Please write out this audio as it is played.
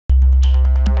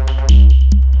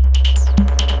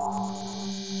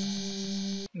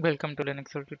Welcome to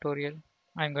Linux tutorial.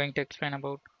 I'm going to explain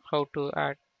about how to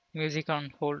add music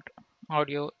on hold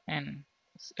audio in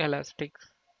Elastix.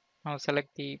 Now select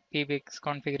the PBX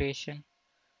configuration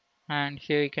and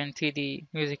here you can see the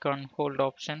music on hold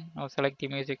option. Now select the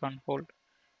music on hold.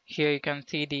 Here you can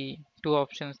see the two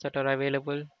options that are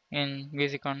available in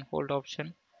music on hold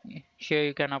option. Here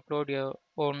you can upload your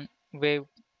own WAV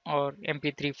or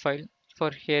MP3 file for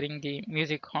hearing the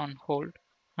music on hold,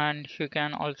 and you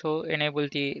can also enable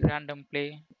the random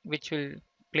play which will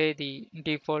play the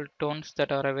default tones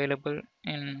that are available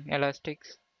in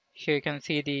Elastix. Here you can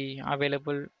see the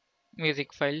available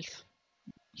music files.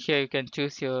 Here you can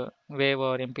choose your WAV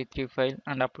or MP3 file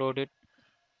and upload it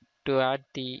to add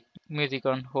the music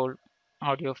on hold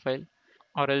audio file,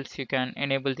 or else you can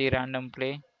enable the random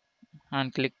play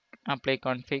and click apply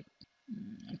config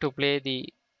to play the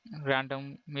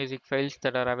random music files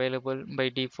that are available by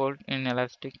default in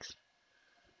Elastix.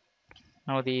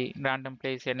 Now the random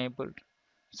play is enabled,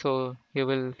 so you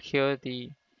will hear the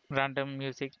random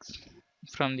music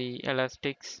from the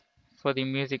Elastix for the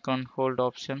music on hold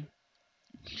option.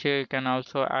 Here you can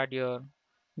also add your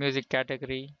music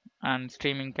category and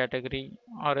streaming category,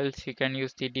 or else you can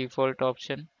use the default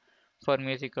option for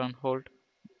music on hold.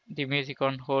 The music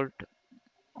on hold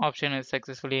option is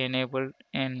successfully enabled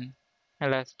in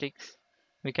Elastix.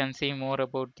 We can see more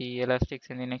about the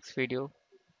Elastix in the next video.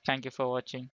 Thank you for watching.